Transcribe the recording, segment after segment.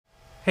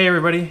Hey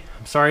everybody,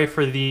 I'm sorry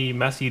for the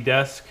messy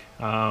desk,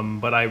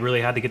 but I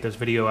really had to get this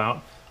video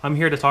out. I'm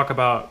here to talk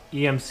about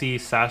EMC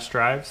SAS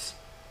drives,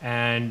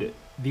 and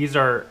these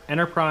are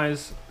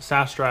enterprise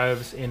SAS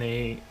drives in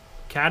a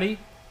caddy,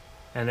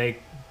 and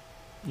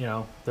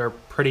they're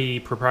pretty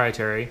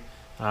proprietary.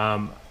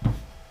 Um,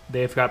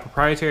 they've got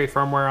proprietary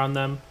firmware on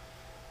them,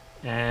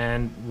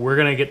 and we're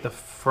gonna get the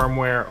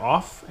firmware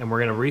off, and we're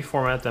gonna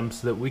reformat them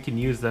so that we can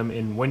use them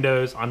in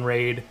Windows,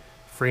 Unraid,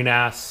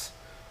 FreeNAS,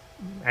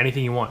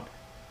 anything you want.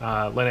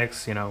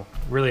 Linux,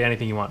 really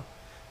anything you want.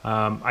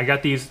 I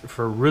got these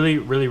for really,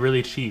 really,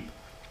 really cheap.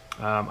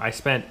 I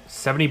spent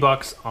 70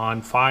 bucks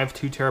on 5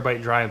 2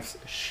 terabyte drives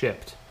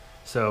shipped.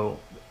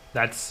 So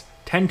that's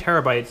 10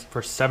 terabytes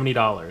for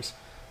 $70.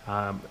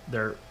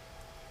 They're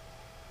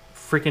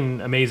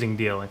freaking amazing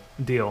deal.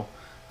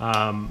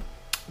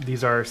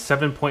 These are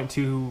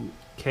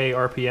 7.2K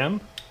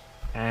RPM,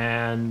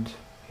 and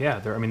yeah,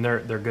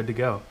 they're good to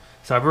go.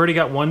 So I've already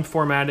got one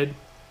formatted,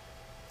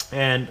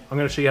 and I'm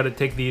going to show you how to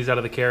take these out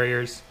of the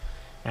carriers,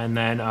 and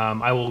then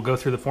I will go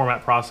through the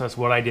format process,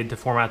 what I did to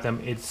format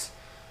them. It's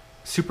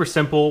super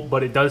simple,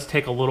 but it does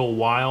take a little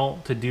while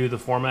to do the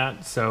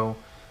format, so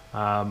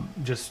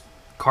just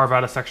carve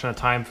out a section of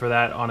time for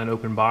that on an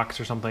open box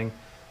or something.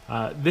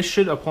 This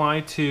should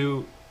apply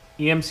to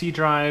EMC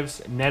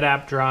drives,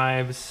 Netapp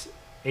drives,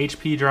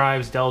 HP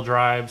drives, Dell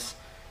drives,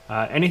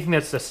 anything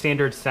that's a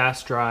standard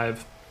SAS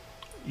drive.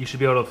 You should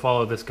be able to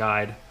follow this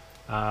guide.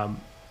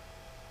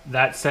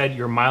 That said,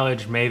 your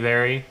mileage may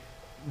vary.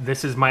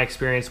 This is my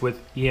experience with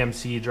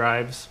EMC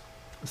drives,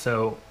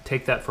 so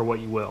take that for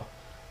what you will.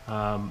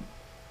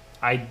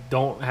 I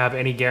don't have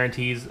any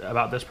guarantees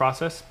about this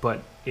process,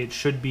 but it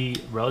should be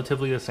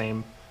relatively the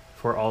same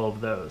for all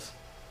of those.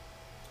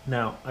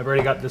 Now, I've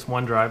already got this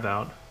one drive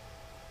out,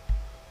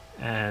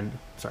 and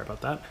sorry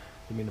about that,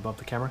 didn't mean to bump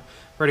the camera.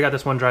 I've already got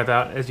this one drive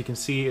out. As you can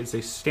see, it's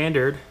a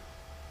standard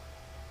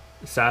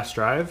SAS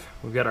drive.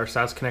 We've got our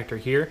SAS connector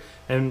here,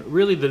 and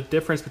really the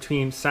difference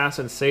between SAS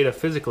and SATA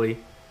physically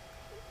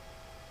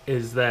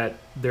is that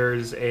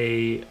there's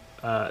a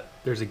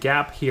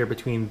gap here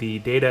between the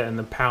data and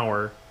the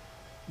power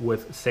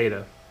with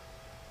SATA.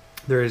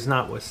 There is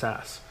not with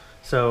SAS.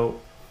 So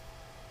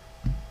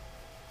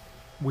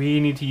we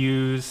need to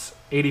use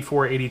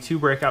 8482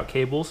 breakout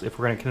cables if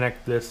we're going to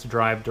connect this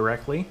drive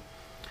directly.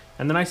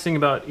 And the nice thing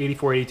about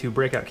 8482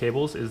 breakout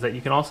cables is that you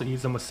can also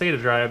use them with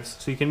SATA drives,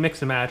 so you can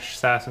mix and match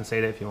SAS and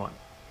SATA if you want.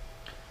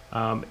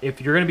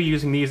 If you're going to be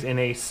using these in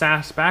a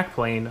SAS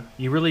backplane,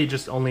 you really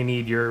just only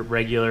need your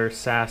regular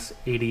SAS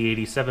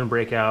 8087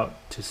 breakout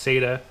to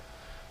SATA,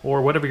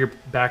 or whatever your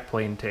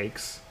backplane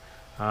takes.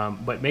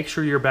 But make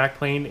sure your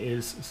backplane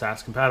is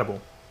SAS compatible.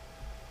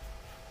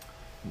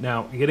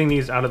 Now, getting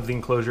these out of the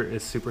enclosure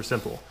is super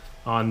simple.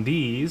 On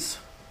these,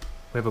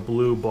 we have a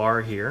blue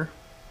bar here.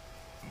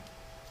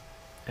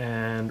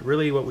 And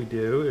really what we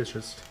do is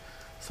just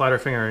slide our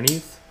finger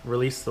underneath,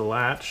 release the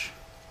latch,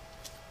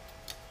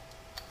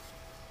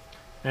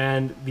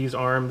 and these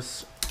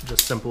arms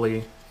just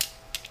simply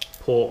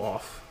pull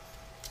off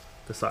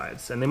the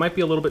sides. And they might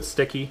be a little bit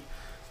sticky.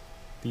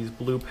 These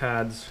blue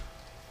pads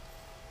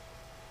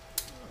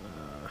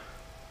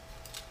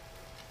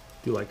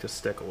do like to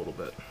stick a little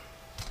bit.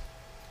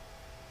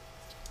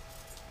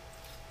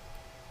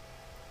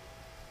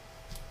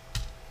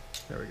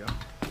 There we go.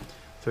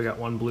 So we got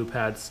one blue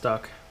pad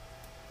stuck,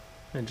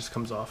 and it just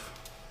comes off.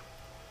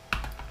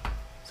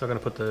 So I'm gonna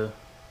put the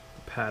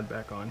pad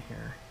back on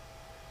here.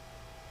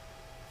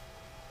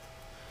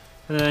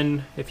 And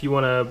then if you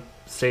wanna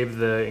save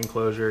the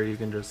enclosure, you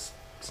can just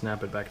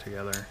snap it back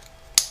together.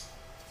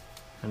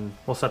 And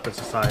we'll set this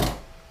aside.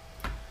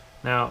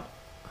 Now,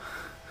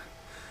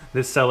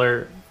 this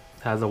seller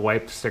has a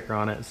wiped sticker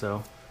on it,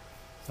 so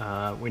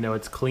we know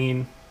it's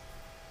clean.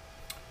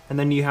 And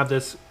then you have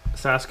this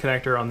SAS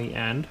connector on the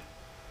end,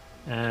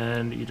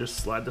 and you just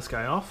slide this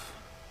guy off.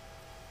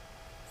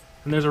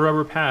 And there's a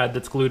rubber pad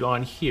that's glued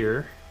on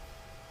here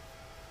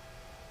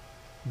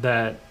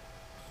that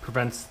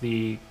prevents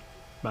the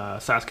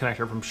SAS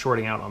connector from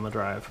shorting out on the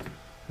drive.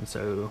 And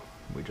so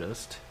we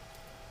just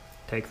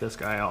take this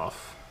guy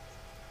off.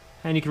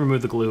 And you can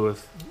remove the glue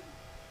with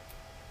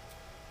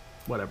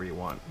whatever you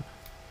want.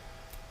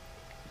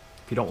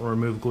 If you don't want to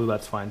remove glue,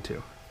 that's fine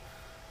too.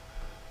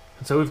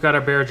 And so we've got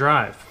our bare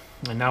drive,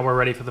 and now we're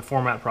ready for the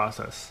format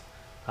process.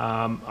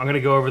 I'm going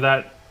to go over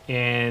that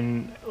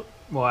in,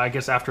 well, I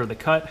guess after the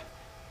cut.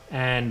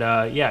 And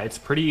yeah, it's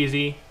pretty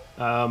easy. If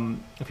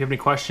you have any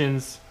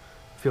questions,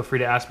 feel free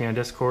to ask me on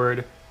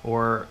Discord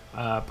or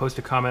post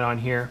a comment on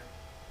here.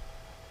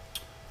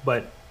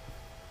 But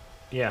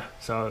yeah,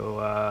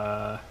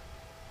 so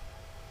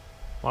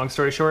long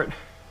story short,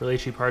 really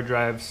cheap hard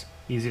drives,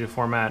 easy to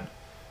format,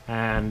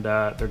 and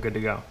they're good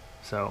to go.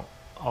 So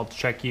I'll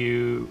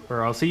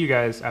see you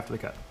guys after the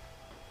cut.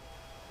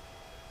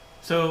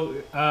 So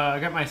I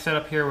got my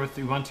setup here with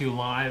Ubuntu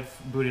Live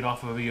booted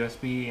off of a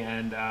USB,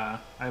 and I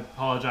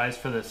apologize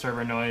for the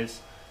server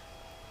noise.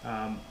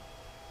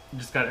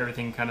 Just got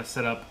everything kind of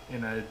set up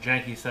in a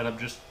janky setup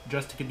just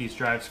to get these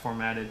drives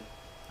formatted.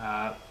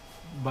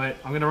 but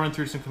I'm going to run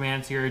through some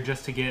commands here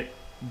just to get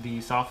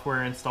the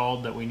software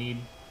installed that we need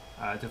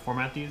to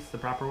format these the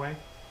proper way.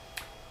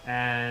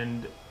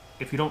 And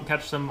if you don't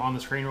catch them on the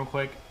screen real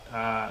quick,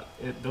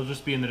 they'll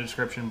just be in the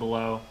description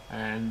below,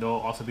 and they'll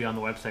also be on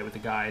the website with a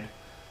guide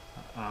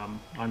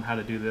on how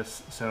to do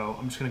this. So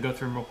I'm just going to go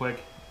through them real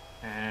quick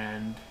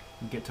and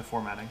get to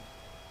formatting.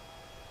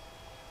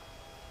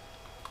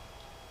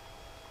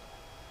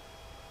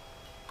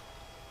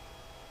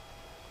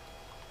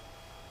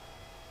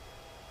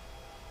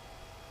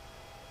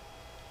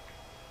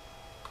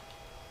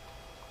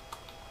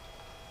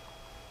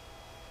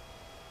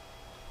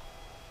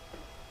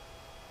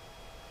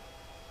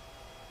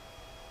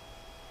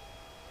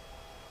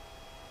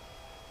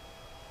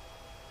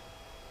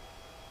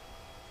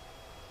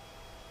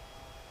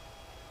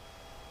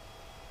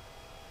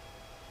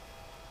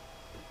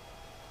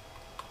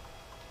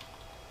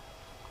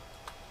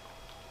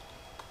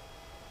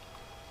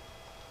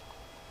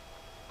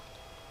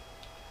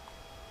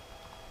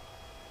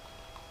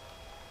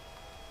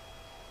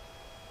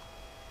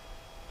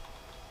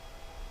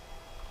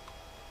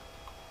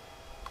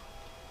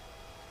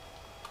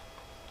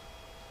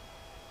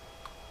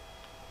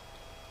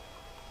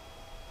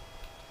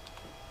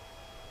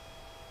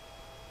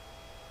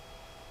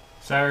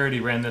 So I already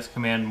ran this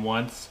command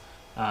once,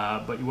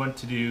 but you want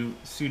to do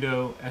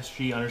sudo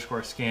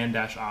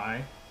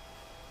sg_scan-i,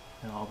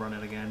 and I'll run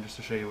it again just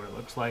to show you what it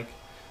looks like.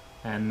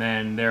 And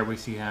then there we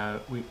see how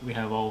we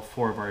have all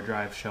 4 of our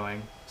drives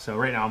showing. So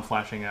right now I'm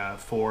flashing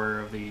 4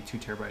 of the 2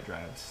 terabyte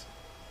drives.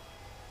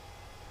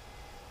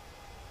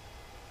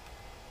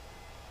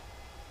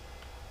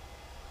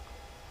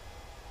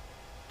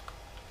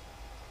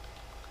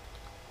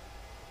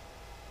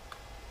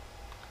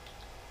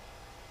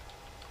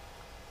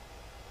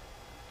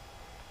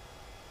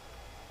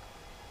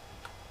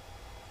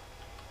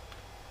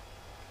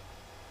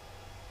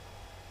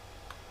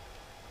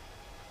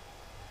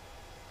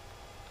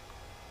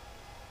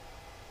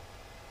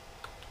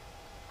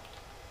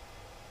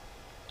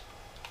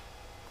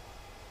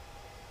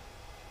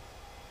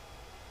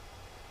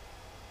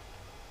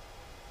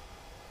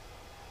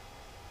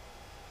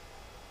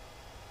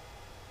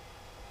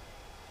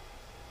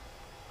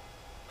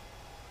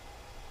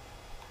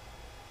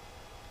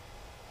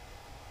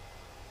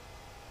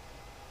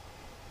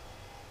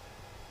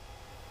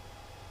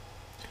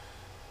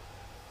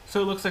 So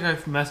it looks like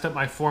I've messed up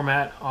my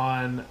format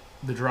on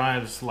the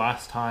drives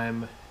last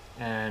time,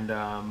 and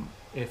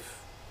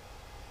if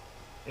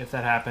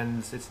that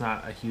happens, it's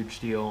not a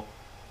huge deal.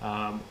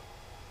 All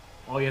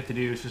you have to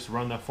do is just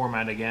run the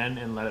format again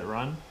and let it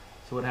run.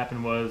 So what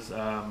happened was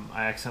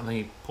I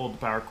accidentally pulled the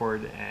power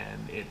cord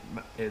and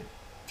it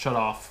shut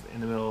off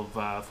in the middle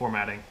of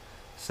formatting.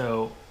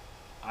 So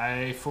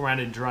I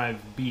formatted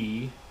drive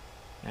B,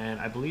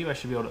 and I believe I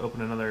should be able to open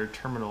another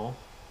terminal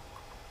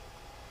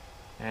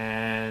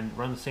and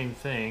run the same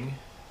thing,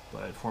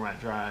 but format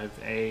drive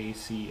A,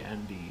 C,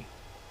 and D.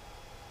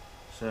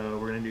 So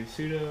we're going to do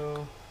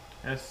sudo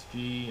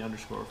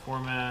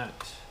sg_format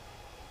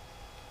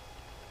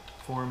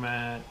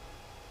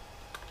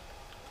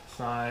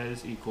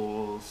size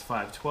equals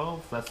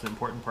 512. That's the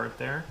important part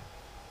there.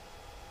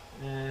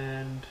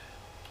 And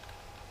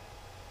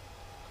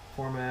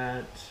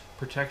format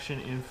protection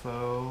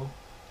info,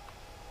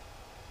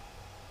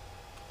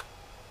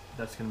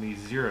 that's going to be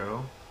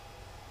 0.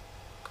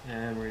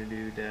 And we're going to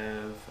do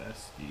dev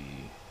sd.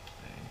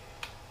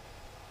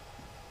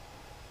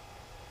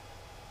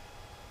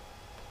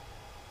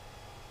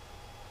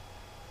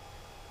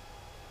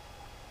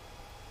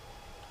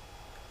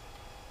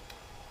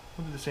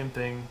 We'll do the same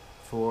thing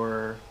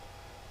for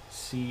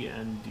C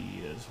and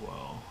D as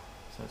well.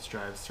 So that's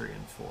drives 3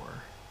 and 4.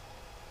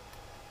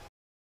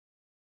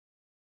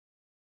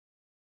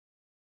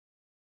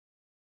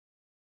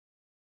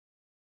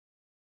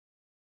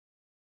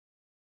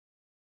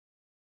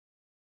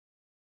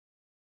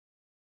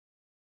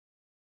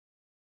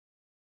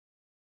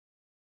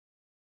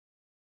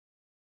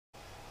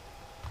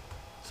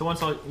 So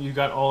once you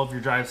got all of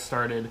your drives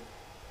started,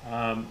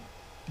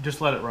 just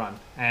let it run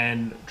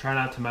and try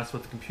not to mess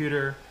with the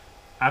computer.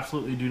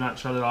 Absolutely do not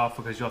shut it off,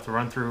 because you'll have to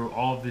run through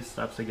all of these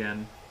steps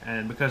again.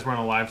 And because we're on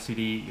a live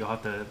CD, you'll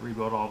have to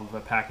rebuild all of the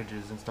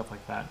packages and stuff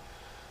like that.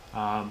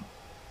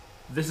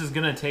 This is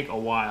going to take a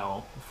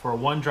while. For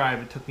one drive,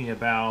 it took me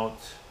about,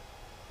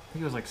 I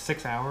think it was like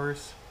 6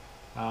 hours.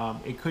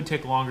 It could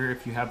take longer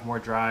if you have more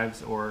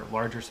drives or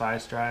larger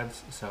size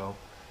drives. So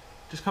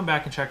just come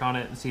back and check on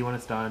it and see when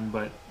it's done,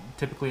 but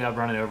typically I've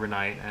run it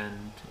overnight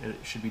and it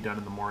should be done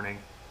in the morning.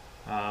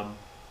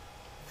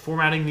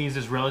 Formatting these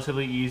is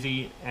relatively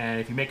easy, and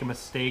if you make a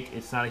mistake,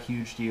 it's not a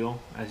huge deal.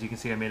 As you can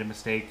see, I made a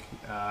mistake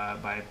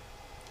by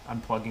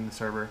unplugging the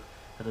server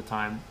at the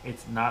time.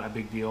 It's not a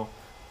big deal,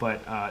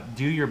 but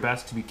do your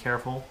best to be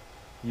careful.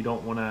 You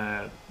don't want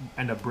to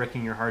end up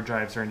bricking your hard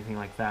drives or anything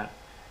like that.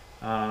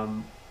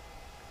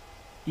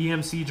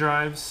 EMC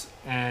drives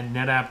and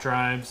Netapp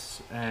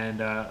drives and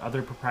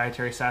other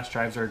proprietary SAS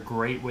drives are a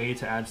great way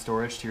to add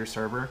storage to your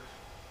server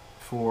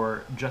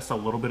for just a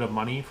little bit of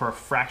money, for a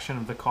fraction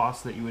of the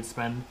cost that you would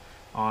spend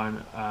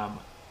on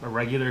a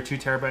regular 2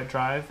 terabyte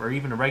drive or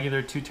even a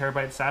regular 2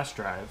 terabyte SAS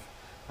drive.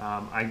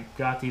 I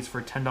got these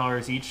for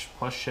 $10 each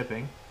plus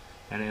shipping,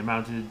 and it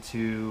amounted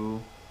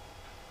to,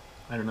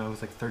 I don't know, it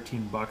was like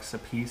 13 bucks a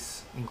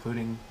piece,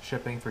 including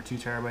shipping for 2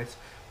 terabytes.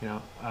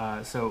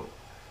 So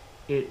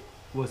it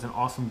was an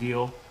awesome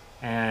deal,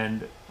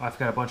 and I've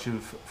got a bunch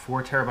of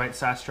 4 terabyte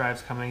SAS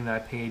drives coming that I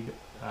paid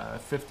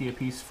 50 a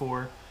piece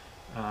for.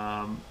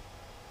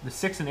 The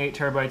 6 and 8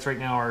 terabytes right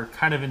now are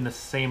kind of in the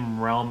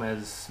same realm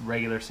as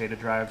regular SATA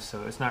drives,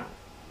 so it's not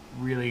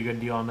really a good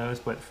deal on those,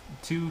 but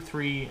 2,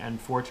 3, and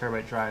 4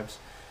 terabyte drives,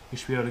 you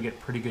should be able to get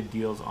pretty good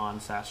deals on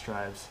SAS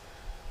drives,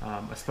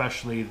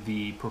 especially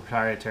the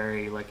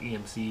proprietary like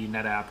EMC,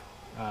 Netapp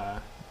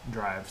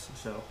drives.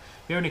 So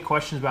if you have any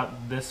questions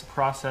about this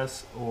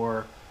process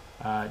or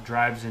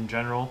drives in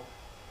general,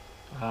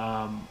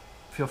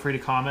 feel free to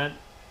comment.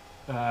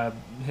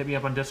 Hit me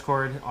up on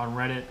Discord, on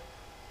Reddit,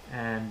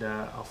 and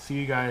I'll see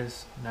you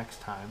guys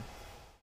next time.